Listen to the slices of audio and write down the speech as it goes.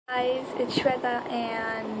Guys, it's Shweta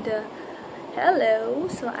and hello.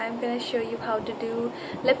 So I'm gonna show you how to do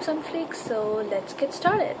lips on fleek, so let's get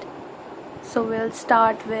started. So we'll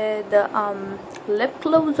start with the lip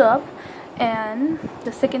close-up, and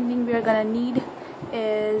the second thing we're gonna need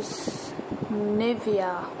is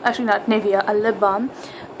Nivea, actually not Nivea, a lip balm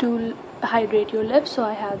to hydrate your lips. So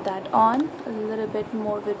I have that on. A little bit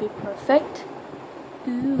more will be perfect.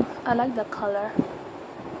 Ooh, I like the color.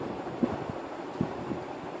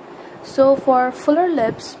 So for fuller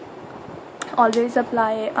lips, always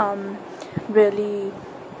apply really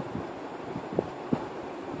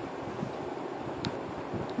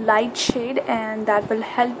light shade, and that will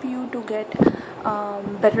help you to get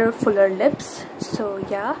better fuller lips. So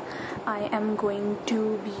yeah, I am going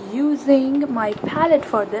to be using my palette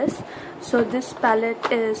for this. So this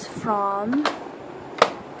palette is from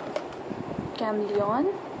Chameleon,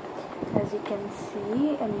 as you can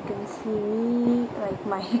see, and you can see me like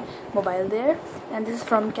my mobile there, and this is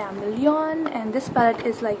from Chameleon, and this palette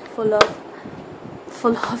is like full of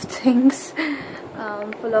things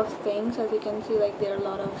as you can see. Like there are a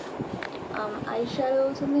lot of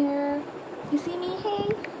eyeshadows in there. You see me? Hey.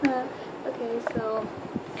 Okay, so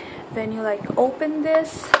when you like open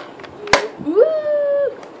this,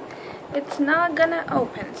 it's not gonna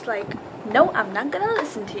open. It's like, no, I'm not gonna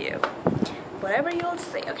listen to you, whatever you'll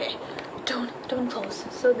say. Okay, don't close.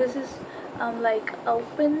 So this is like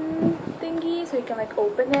open thingy, so you can like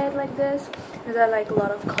open it like this. There are like a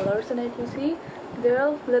lot of colors in it. You see, there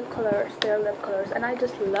are lip colors, and I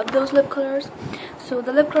just love those lip colors. So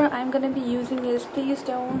the lip color I'm gonna be using is please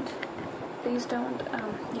don't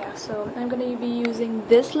yeah, so I'm gonna be using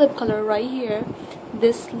this lip color right here,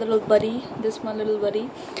 this my little buddy.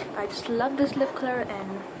 I just love this lip color,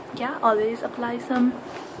 and yeah, always apply some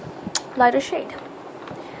lighter shade.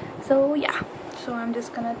 So yeah, so I'm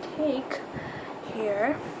just gonna take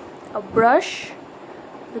here a brush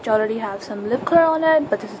which already have some lip color on it,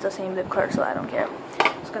 but this is the same lip color, so I don't care.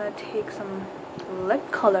 I'm just gonna take some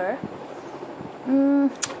lip color.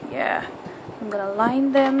 Yeah, I'm gonna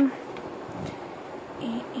line them.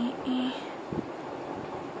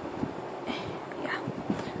 Yeah,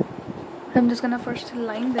 I'm just gonna first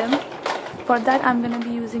line them. For that, I'm gonna be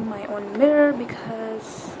using my own mirror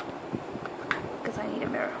because I need a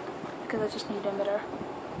mirror. Because I just need a mirror.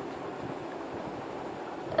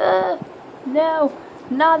 No,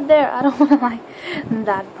 not there. I don't want to like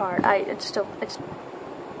that part.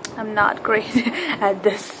 I'm not great at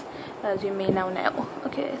this, as you may now know.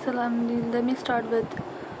 Okay, so let me start with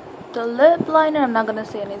the lip liner. I'm not gonna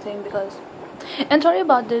say anything because, and sorry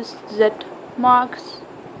about this zit marks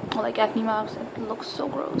or like acne marks. It looks so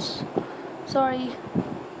gross. Sorry.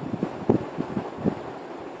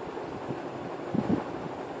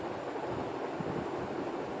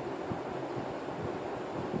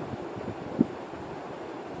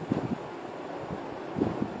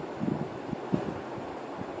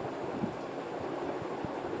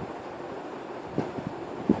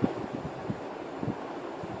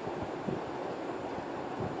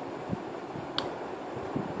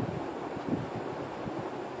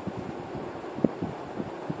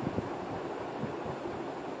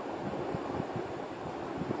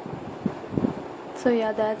 So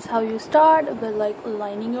yeah, that's how you start with like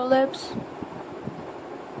lining your lips.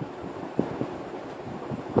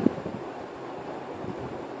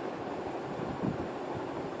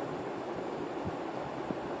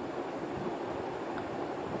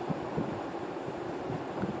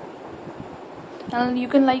 And you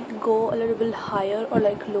can like go a little bit higher or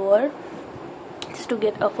like lower just to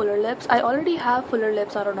get a fuller lips. I already have fuller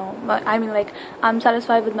lips, I don't know, but I mean like I'm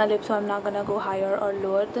satisfied with my lips, so I'm not gonna go higher or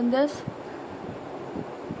lower than this.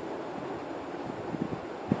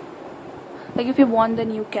 Like if you want,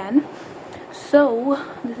 then you can. So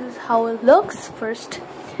this is how it looks first.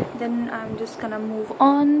 Then I'm just gonna move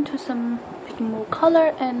on to some picking more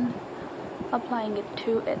color and applying it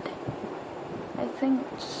to it. I think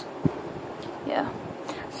yeah.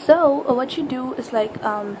 So what you do is like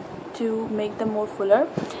to make them more fuller,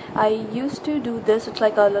 I used to do this. It's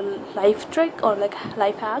like a little life trick or like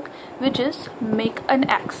life hack, which is make an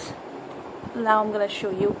X. Now I'm gonna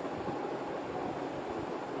show you.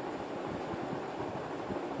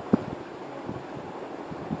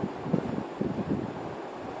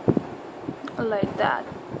 Like that.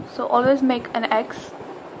 So always make an X,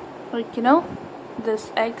 like, you know,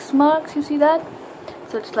 this X marks, you see that?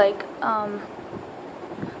 So it's like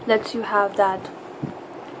lets you have that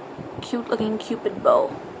cute looking cupid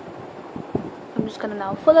bow. I'm just gonna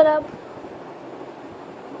now fill it up.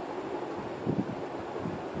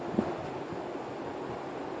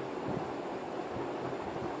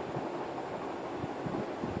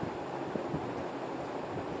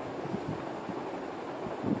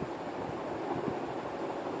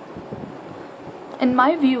 in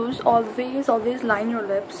my views, always line your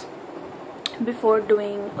lips before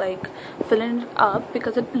doing like filling it up,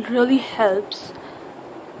 because it really helps.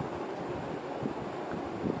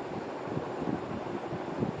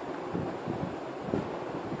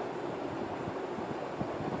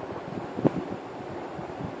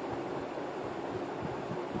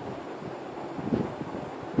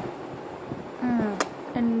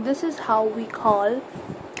 And this is how we call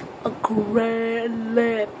a gray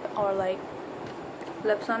lip, or like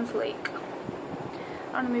lips on flake.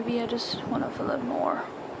 I don't know, maybe I just want to fill it more.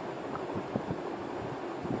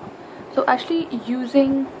 So actually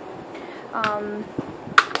using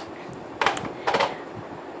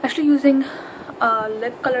a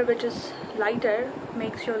lip color which is lighter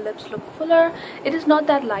makes your lips look fuller. It is not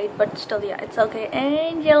that light, but still, yeah, it's okay,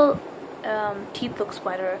 and your teeth looks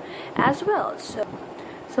whiter as well.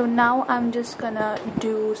 So now I'm just gonna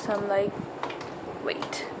do some like,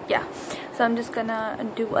 so I'm just gonna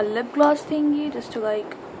do a lip gloss thingy just to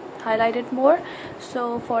like highlight it more.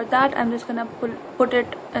 So for that I'm just gonna put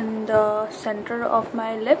it in the center of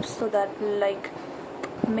my lips, so that like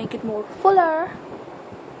make it more fuller.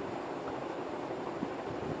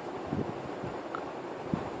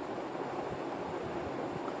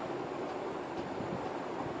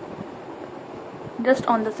 Just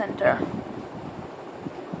on the center.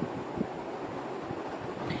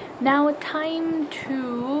 Now time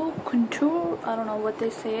to contour. I don't know what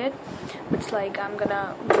they say it. It's like I'm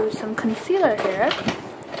gonna use some concealer here.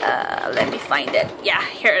 Let me find it. Yeah,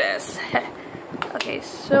 here it is. Okay,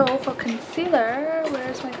 so for concealer,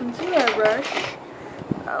 where's my concealer brush?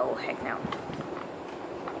 Oh heck no.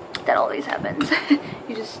 That always happens.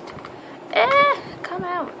 You just come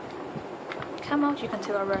out, your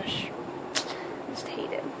concealer brush. Just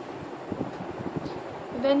hate it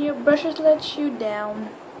when your brushes let you down.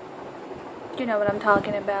 You know what I'm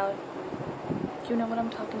talking about. You know what I'm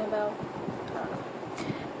talking about.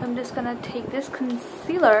 I'm just gonna take this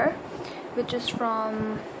concealer, which is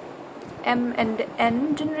from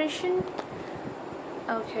M&N generation.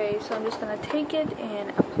 Okay, so I'm just gonna take it and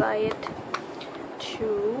apply it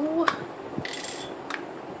to.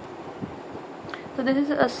 So this is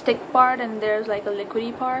a stick part and there's like a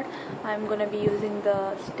liquidy part. I'm gonna be using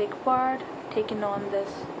the stick part, taking on this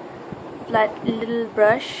flat little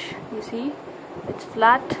brush. You see, it's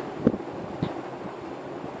flat.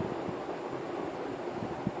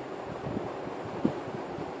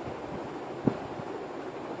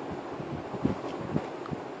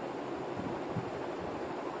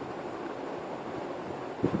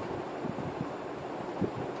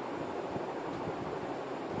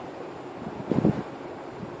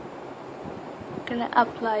 Gonna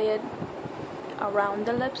apply it around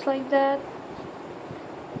the lips like that,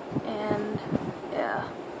 and yeah,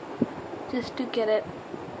 just to get it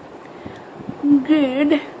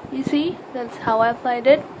good. You see, that's how I applied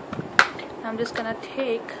it. I'm just gonna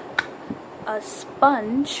take a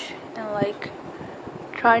sponge and like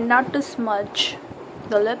try not to smudge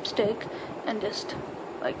the lipstick, and just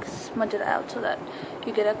like smudge it out so that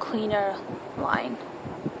you get a cleaner line.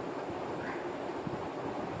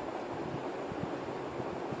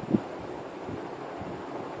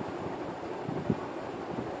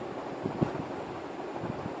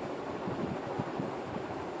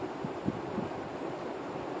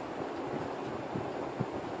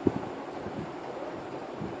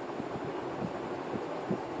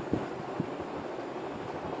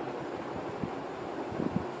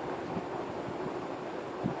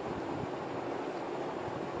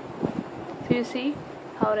 So you see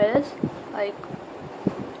how it is, like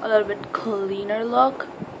a little bit cleaner look.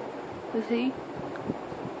 You see,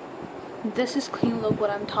 this is clean look what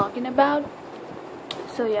I'm talking about.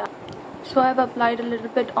 So yeah, so I've applied a little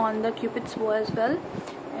bit on the cupid's bow as well,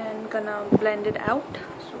 and gonna blend it out.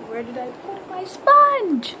 So where did I put my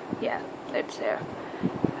sponge? Yeah, it's there.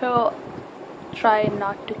 So try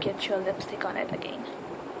not to get your lipstick on it again.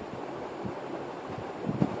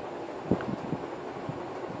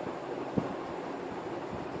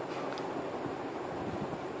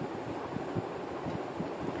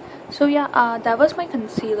 So yeah, that was my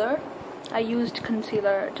concealer. I used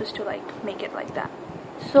concealer just to like make it like that.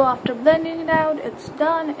 So after blending it out, it's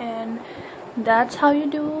done, and that's how you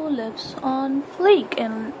do lips on fleek,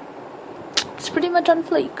 and it's pretty much on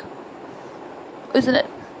fleek, isn't it?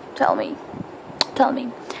 Tell me.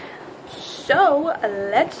 So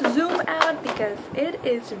let's zoom out, because it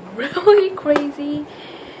is really crazy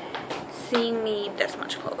seeing me this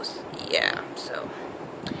much close. Yeah, so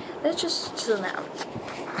let's just zoom out.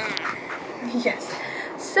 Yes,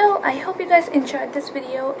 so I hope you guys enjoyed this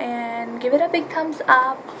video, and give it a big thumbs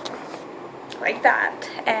up. like that.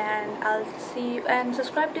 And I'll see you, and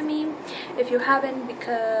subscribe to me if you haven't,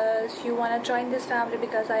 because you want to join this family,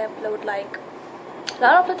 because I upload like a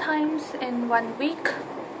lot of the times in 1 week.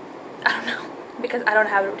 I don't know, because I don't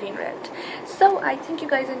have a routine yet. So I think you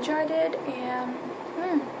guys enjoyed it, and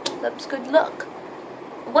lips good look.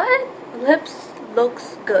 What? Lips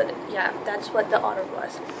looks good. Yeah, that's what the order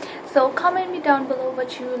was. So comment me down below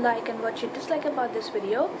what you like and what you dislike about this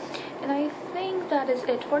video. And I think that is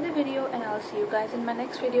it for the video, and I'll see you guys in my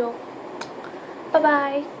next video. Bye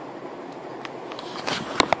bye.